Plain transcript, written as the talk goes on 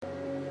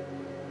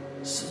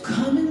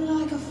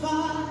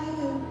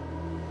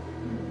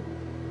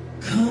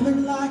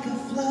coming like a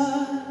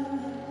flood.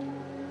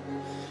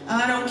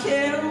 I don't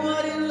care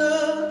what it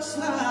looks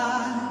like.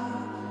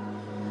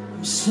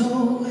 I'm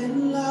so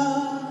in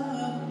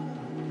love.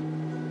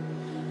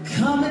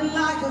 Coming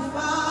like a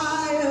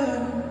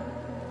fire,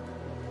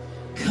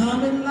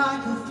 coming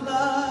like a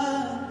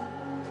flood.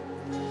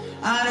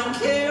 I don't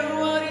care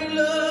what it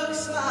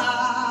looks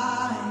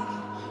like.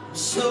 I'm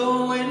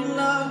so in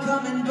love.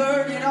 Come and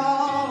burn it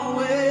all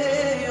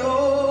away.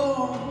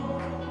 Oh,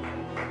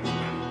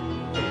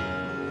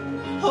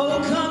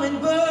 oh, come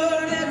and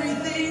burn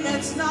everything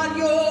that's not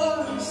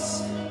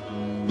yours.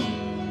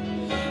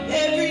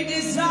 Every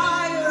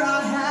desire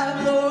I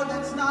have, Lord,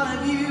 that's not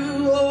of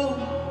you. Oh,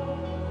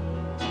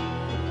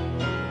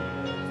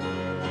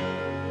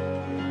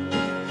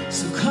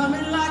 so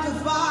coming like a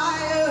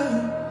fire,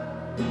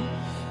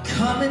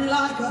 coming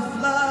like a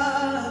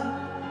flood.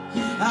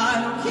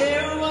 I don't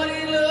care what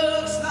it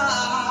looks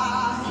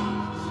like.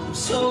 I'm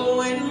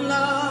so in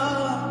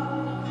love.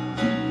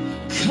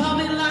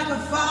 Coming like a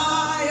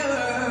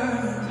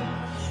fire,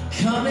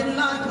 coming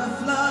like a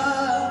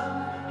flood.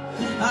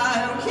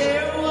 I don't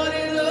care what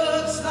it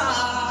looks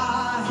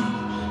like.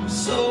 I'm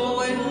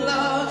so in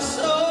love,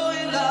 so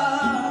in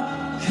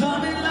love.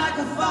 Coming like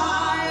a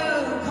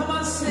fire. Come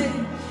on,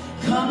 sing.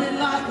 Coming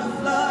like a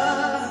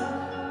flood.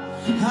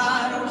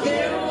 I don't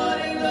care what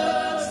it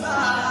looks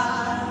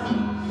like.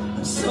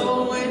 I'm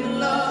so in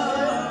love.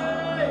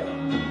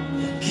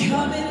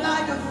 Coming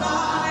like a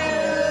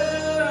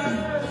fire,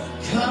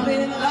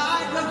 coming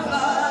like a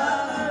flood.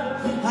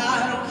 I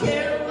don't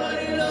care what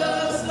it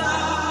looks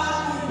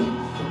like.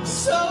 I'm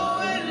so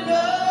in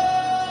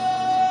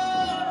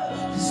love.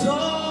 'Cause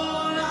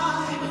all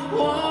I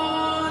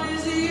want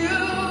is you.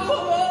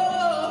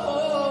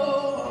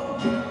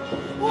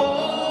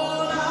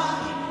 All I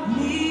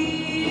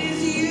need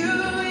is you,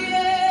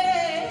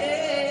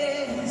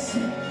 yes.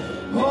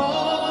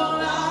 All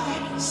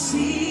I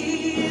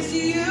see is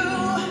you,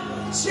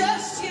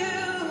 just you,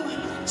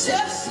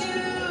 just you.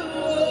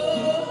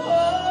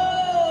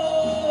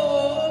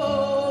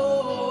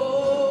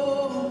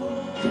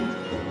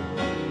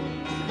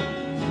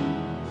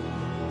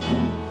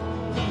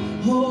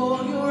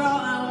 Oh, you're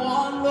all I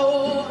want,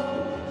 Lord.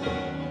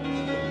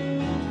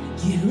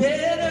 Get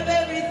rid of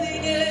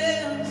everything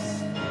else.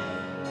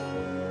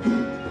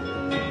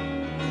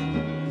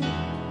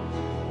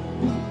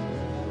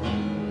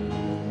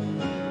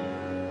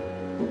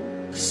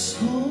 'Cause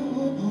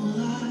all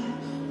I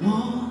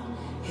want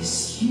is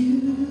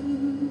you.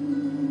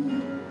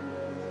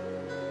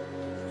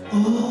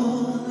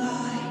 All I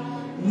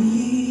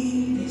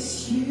need is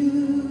you.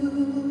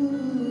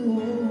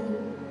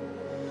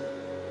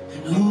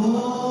 And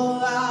all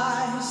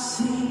I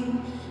see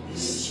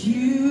is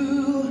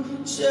you,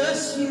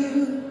 just you,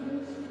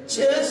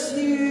 just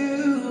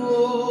you.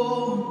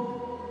 Oh,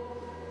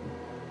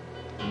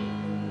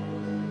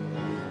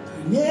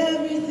 bring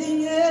everything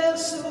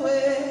else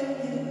away.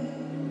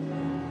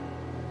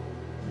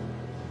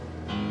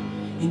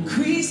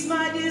 Increase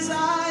my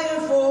desire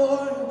for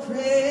your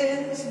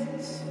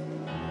presence.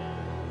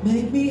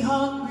 Make me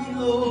hungry,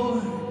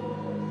 Lord.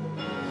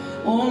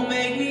 Oh,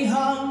 make me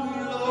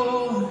hungry,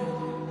 Lord.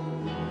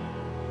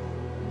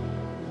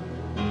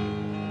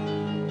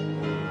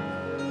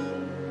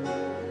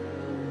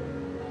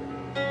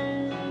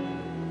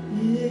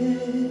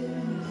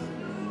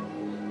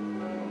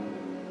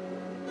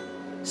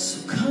 So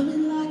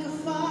coming like a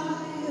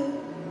fire,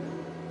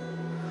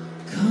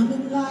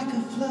 coming like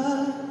a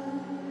flood.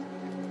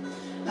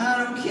 I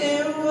don't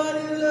care what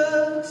it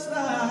looks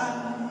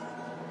like.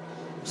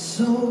 I'm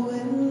so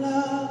in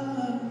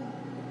love.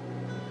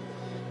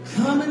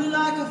 Coming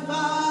like a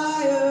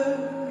fire,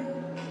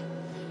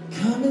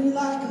 coming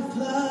like a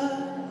flood.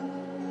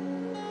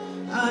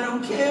 I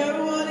don't care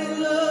what it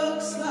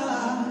looks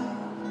like.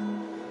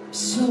 I'm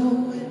so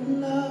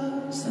in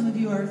love. Some of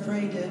you are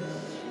afraid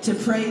to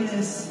pray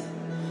this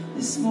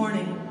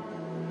morning.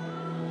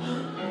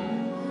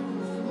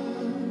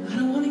 I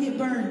don't want to get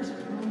burned.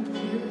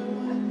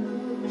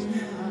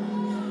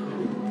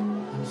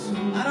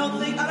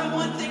 I don't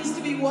want things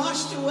to be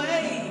washed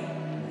away.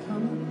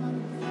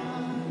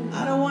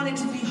 I don't want it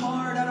to be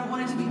hard. I don't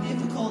want it to be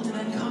difficult and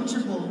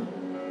uncomfortable.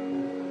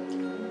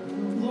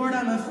 Lord,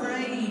 I'm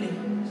afraid.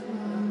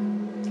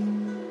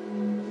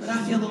 But I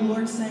feel the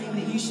Lord saying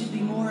that you should be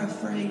more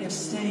afraid of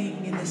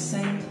staying in the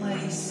same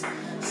place,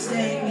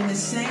 staying in the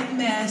same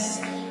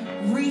mess,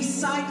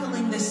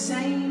 recycling the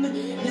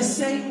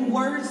same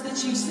words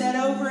that you've said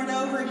over and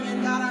over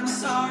again. God, I'm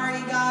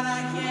sorry. God,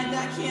 I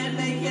can't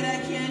make it. I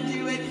can't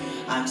do it.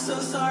 I'm so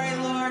sorry,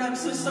 Lord. I'm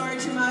so sorry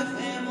to my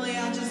family.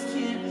 I just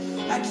can't.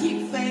 I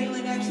keep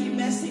failing. I keep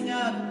messing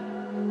up.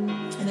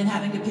 And then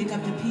having to pick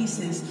up the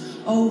pieces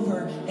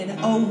over and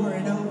over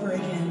and over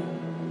again.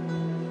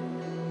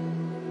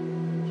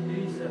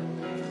 Jesus.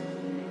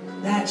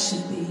 That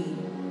should be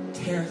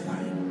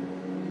terrifying.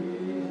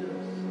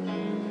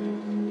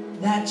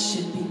 That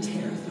should be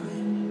terrifying.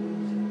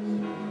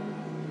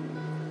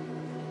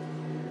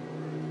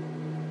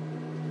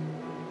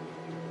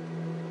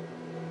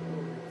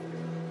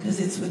 Because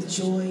it's with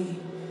joy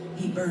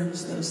He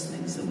burns those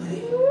things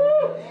away.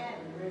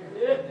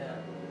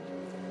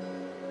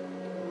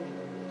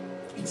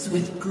 It's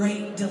with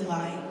great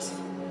delight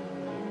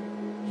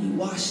He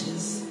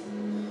washes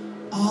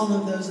all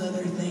of those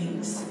other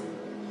things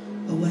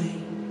away.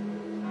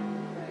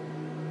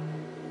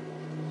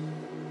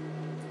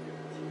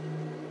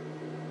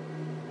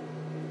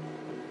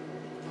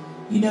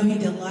 You know, He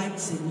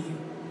delights in you.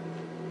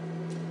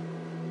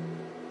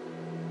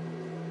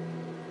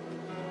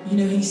 You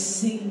know, He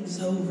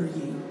sings over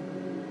you.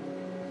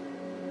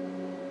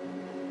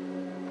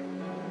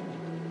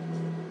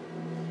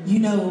 You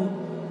know,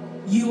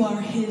 you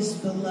are His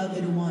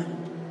beloved one.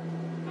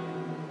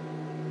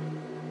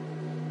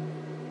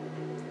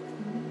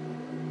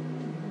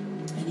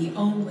 And He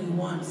only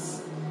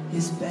wants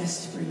His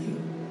best for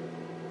you.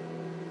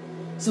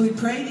 So we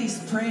pray these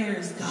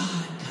prayers,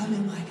 God, come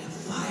in like a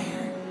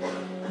fire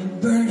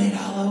and burn it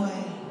all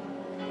away.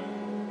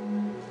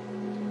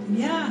 And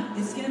yeah,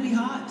 it's going to be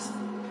hot.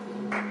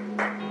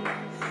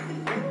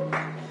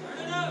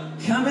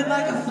 Come in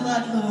like a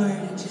flood, Lord,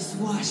 and just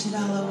wash it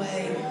all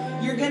away.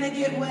 You're going to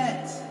get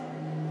wet.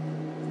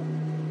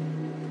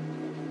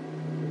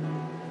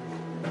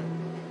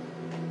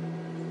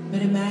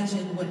 But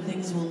imagine what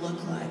things will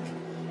look like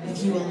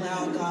if you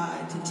allow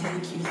God to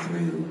take you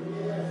through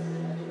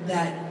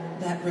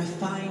that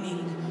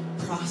refining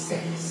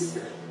process.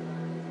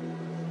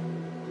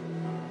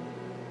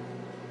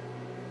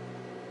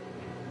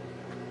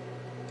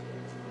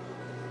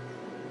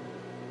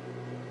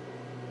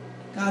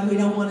 God, we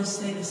don't want to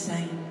stay the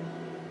same.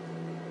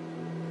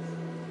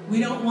 We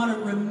don't want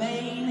to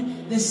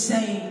remain the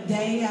same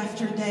day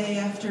after day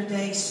after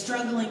day,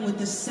 struggling with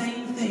the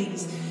same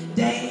things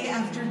day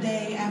after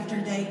day after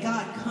day.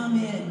 God,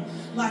 come in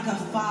like a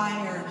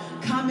fire.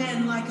 Come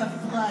in like a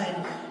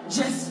flood.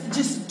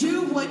 Just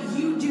do what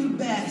you do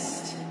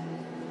best.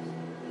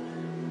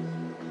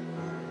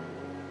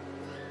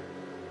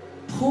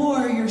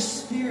 Pour your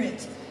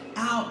Spirit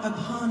out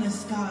upon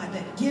us, God,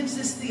 that gives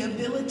us the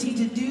ability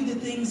to do the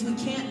things we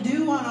can't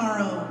do on our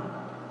own.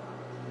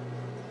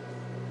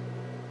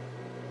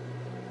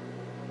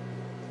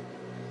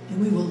 And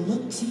we will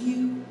look to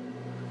you.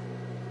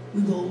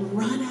 We will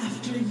run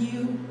after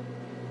you.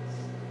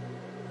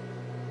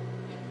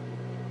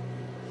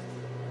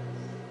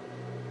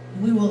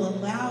 And we will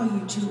allow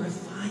you to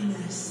refine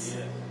us.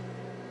 Yeah.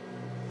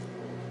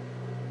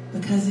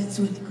 Because it's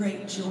with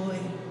great joy.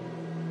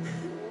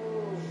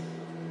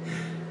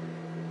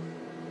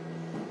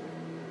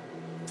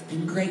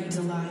 And great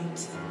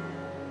delight.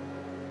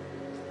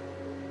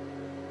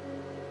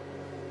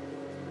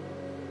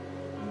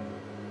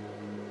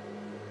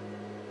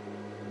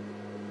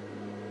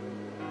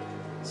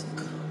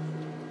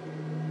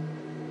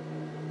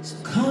 So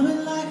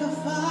coming like a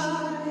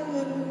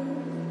fire,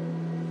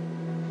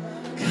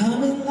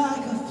 coming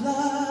like a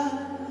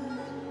flood.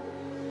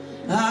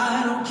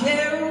 I don't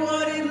care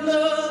what it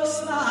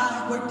looks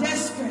like. We're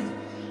desperate.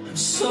 I'm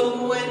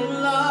so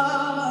in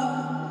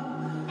love.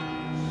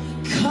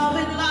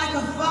 Coming like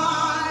a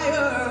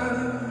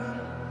fire,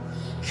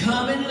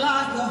 coming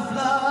like a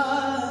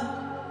flood.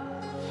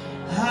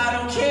 I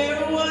don't care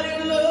what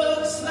it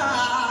looks like.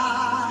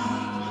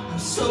 I'm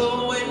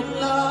so in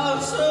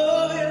love,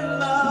 so in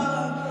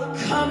love.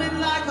 Coming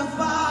like a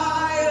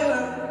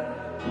fire,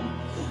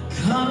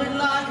 coming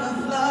like a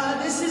flood.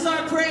 This is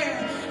our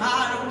prayer.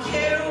 I don't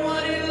care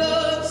what it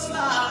looks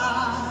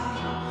like.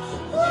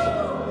 Woo.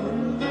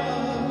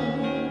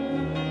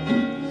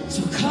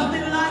 So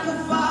coming like a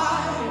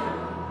fire,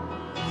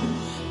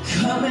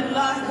 coming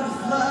like a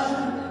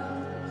flood.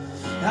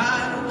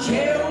 I don't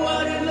care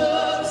what it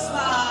looks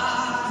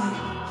like.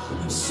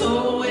 I'm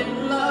so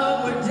in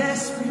love, we're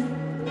desperate.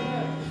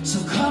 So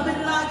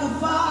coming like a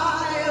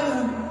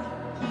fire,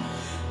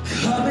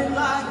 coming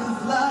like a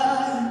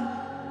flood.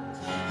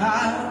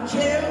 I don't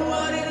care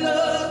what it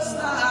looks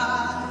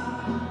like.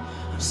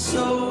 I'm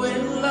so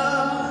in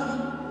love.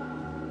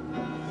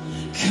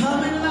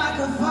 Coming like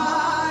a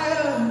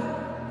fire,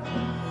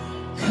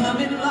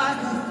 coming like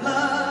a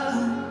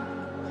flood.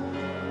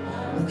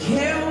 Don't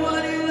care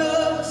what it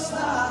looks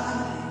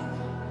like.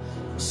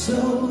 I'm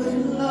so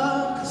in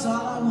love, 'cause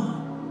all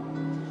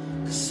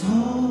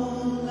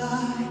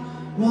I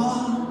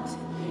want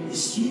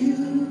is you.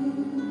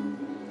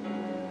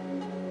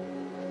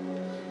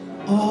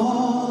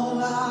 All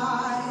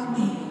I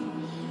need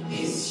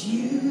is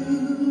you.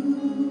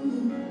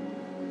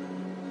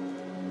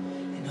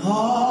 And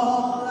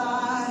all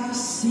I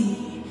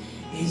see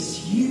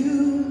is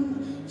you.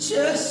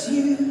 Just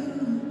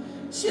you,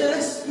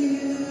 just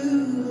you.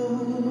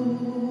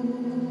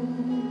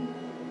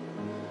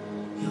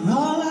 You're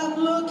all I'm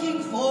looking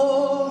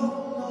for,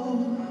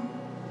 Lord.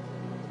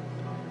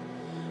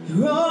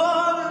 You're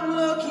all I'm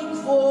looking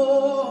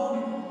for.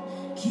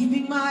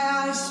 Keeping my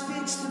eyes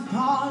fixed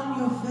upon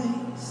your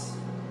face.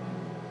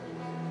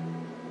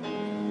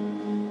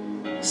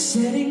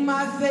 Setting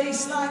my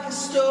face like a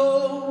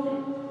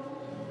stone.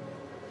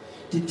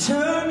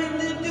 Determined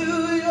to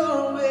do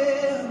your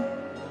will.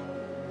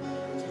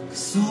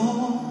 'Cause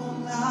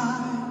all I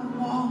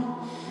want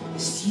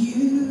is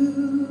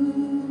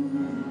you.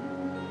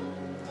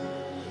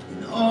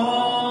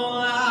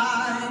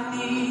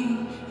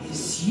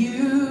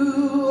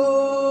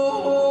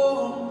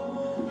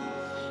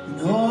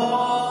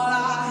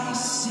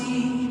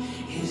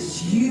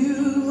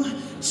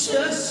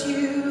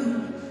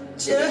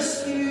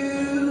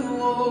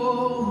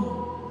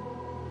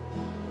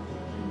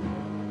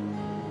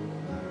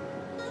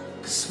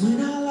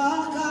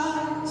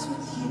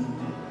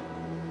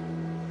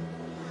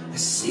 I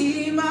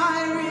see my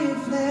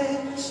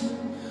reflection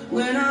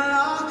when I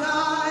lock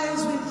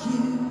eyes with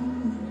you.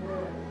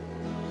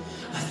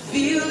 I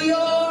feel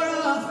your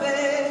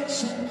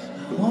affection,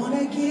 I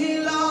wanna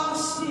get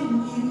lost in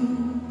you.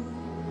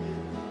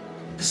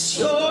 'Cause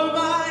you're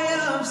my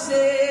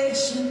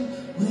obsession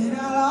when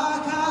I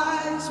lock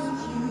eyes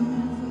with you,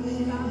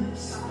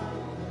 yes.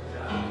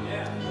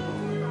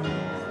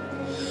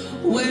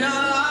 When I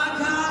lock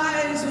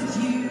eyes with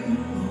you,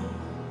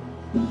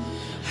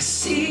 I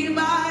see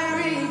my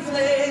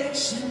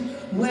reflection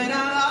when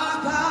I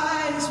lock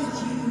eyes with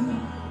you.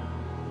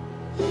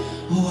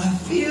 Oh, I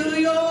feel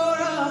your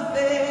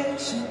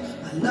affection,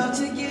 I love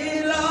to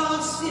get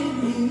lost in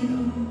you.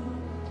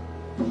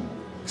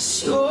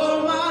 'Cause you're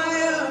my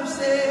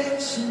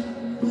obsession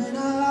when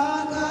I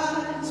lock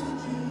eyes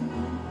with you,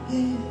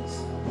 yes.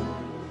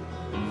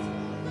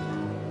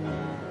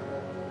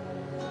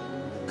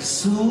 'Cause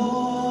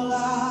all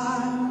I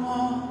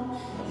want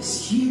is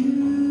you.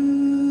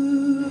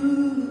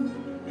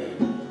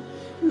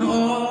 And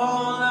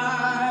all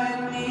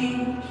I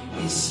need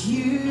is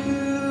you.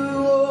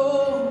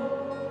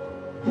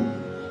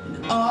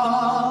 And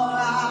all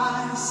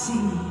I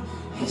see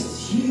is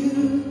you.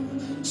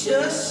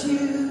 Just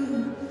you.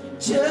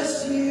 Just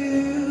you.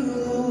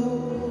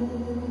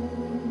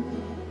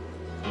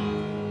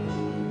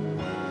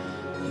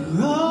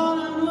 You're all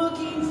I'm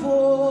looking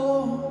for.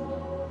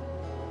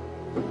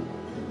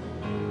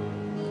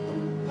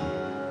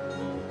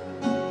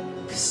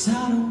 'Cause I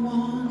don't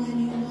want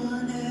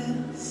anyone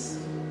else.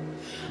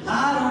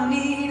 I don't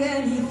need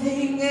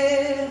anything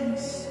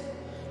else.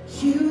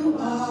 You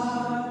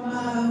are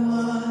my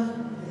one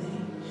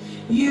thing.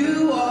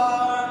 You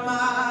are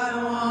my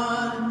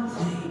one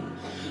thing.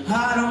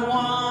 I don't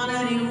want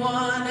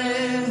anyone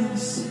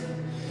else.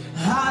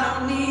 I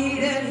don't need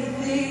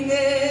anything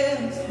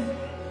else.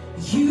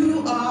 You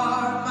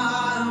are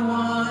my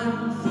one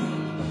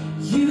thing.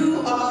 You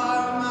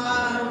are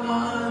my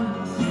one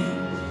thing.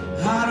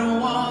 I don't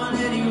want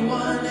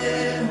anyone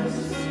else.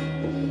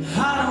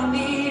 I don't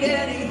need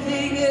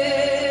anything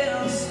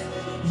else.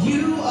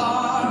 You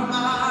are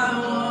my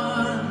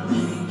one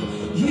thing.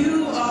 You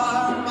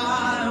are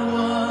my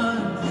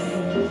one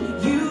thing.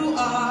 You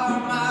are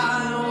my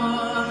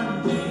one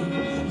thing.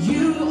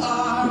 You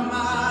are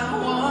my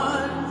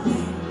one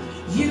thing.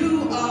 You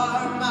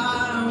are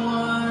my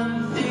one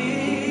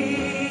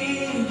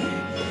thing.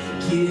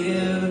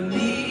 Give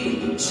me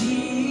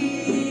Jesus.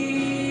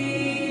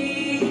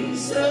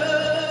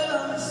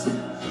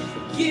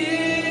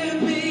 Give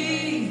me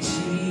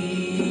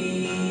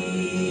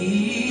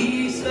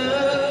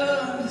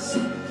Jesus.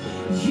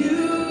 You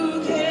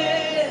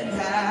can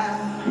have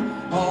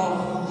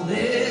all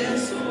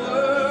this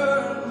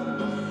world.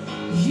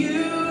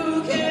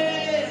 You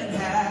can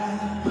have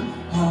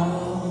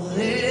all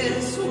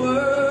this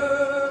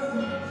world.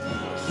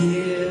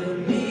 Give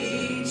me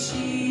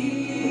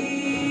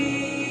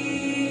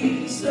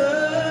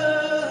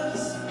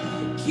Jesus.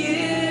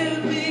 Give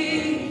me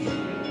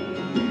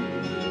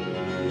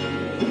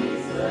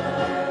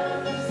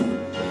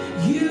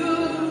you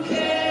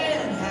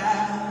can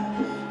have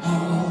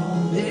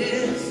all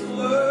this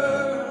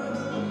world.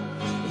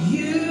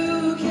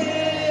 You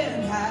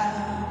can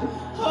have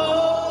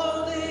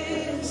all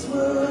this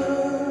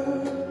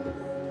world.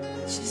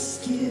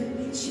 Just give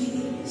me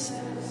Jesus.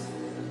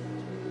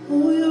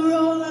 Oh, you're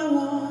all I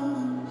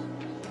want.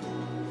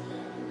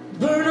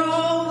 Burn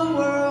all the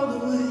world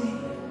away.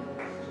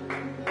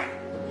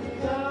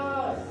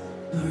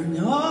 Burn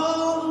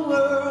all the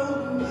world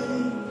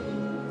away.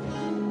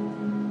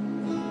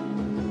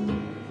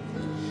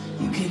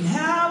 You can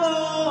have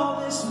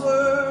all this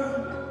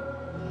world.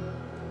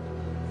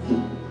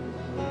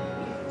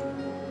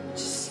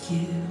 Just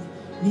give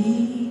me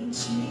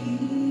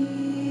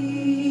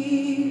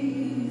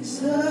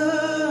Jesus.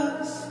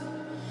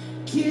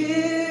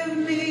 Give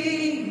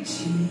me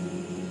Jesus.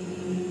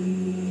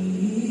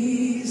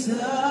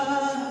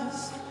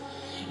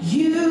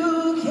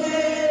 You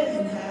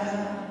can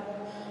have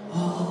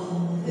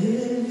all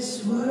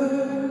this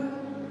world.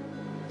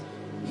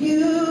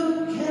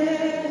 You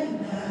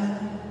can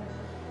have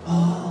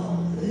all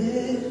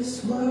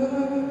this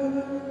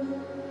world.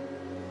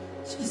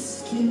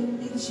 Just give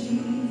me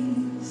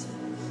Jesus.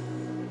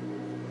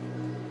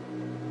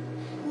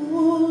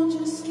 Oh,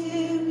 just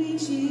give me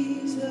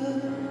Jesus.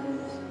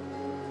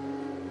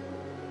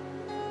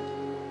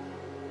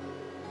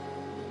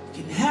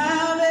 You can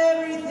have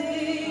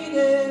everything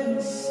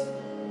else.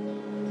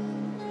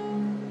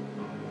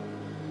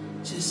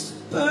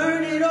 Just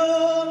burn it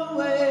all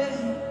away.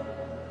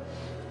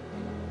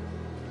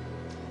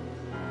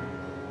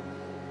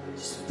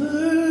 Just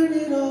burn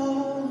it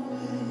all away.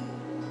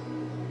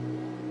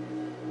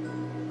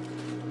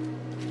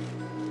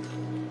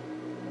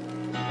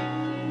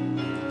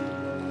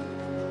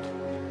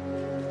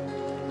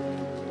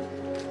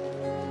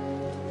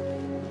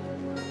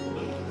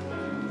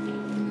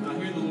 I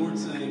hear the Lord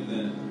saying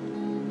that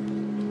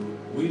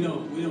we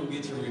don't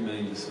get to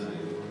remain the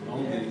same.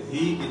 Only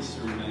He gets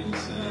to remain the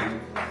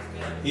same.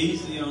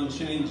 He's the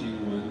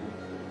unchanging one.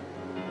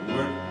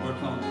 We're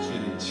called to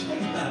change.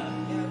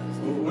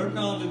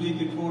 be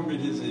conformed in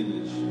His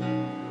image.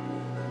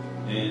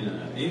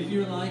 And if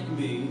you're like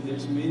me,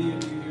 there's many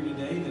of you here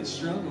today that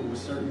struggle with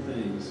certain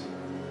things.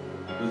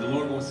 But the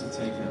Lord wants to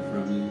take that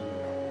from you.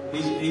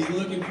 He's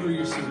looking for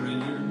your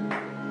surrender.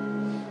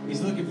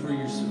 He's looking for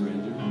your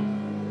surrender.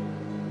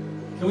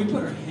 Can we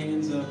put our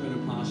hands up in a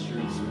posture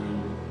of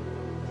surrender?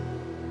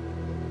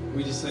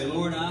 We just say,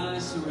 Lord, I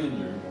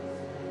surrender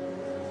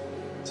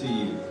to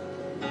you.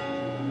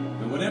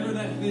 And whatever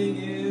that thing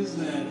is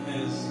that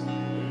has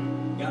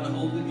got a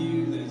hold of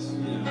you, that's,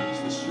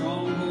 just a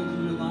stronghold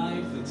in your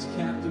life, that's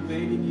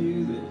captivating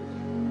you,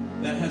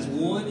 that has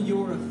won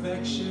your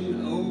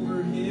affection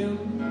over Him,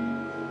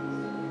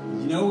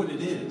 you know what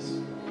it is.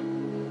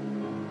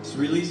 Just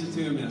release it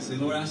to Him now. Say,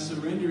 Lord, I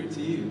surrender it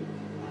to you.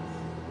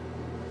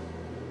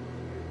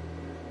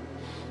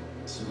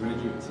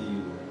 Surrender it to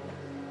you.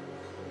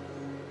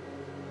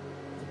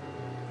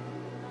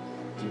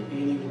 Do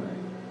any way.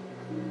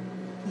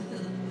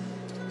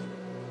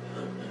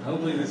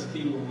 Hopefully this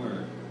key will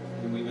work,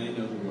 and we may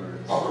know the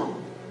words.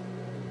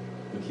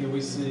 But can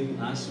we sing,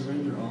 I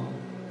surrender all?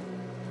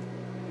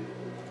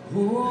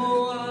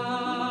 Oh,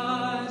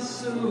 I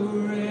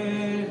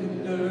surrender.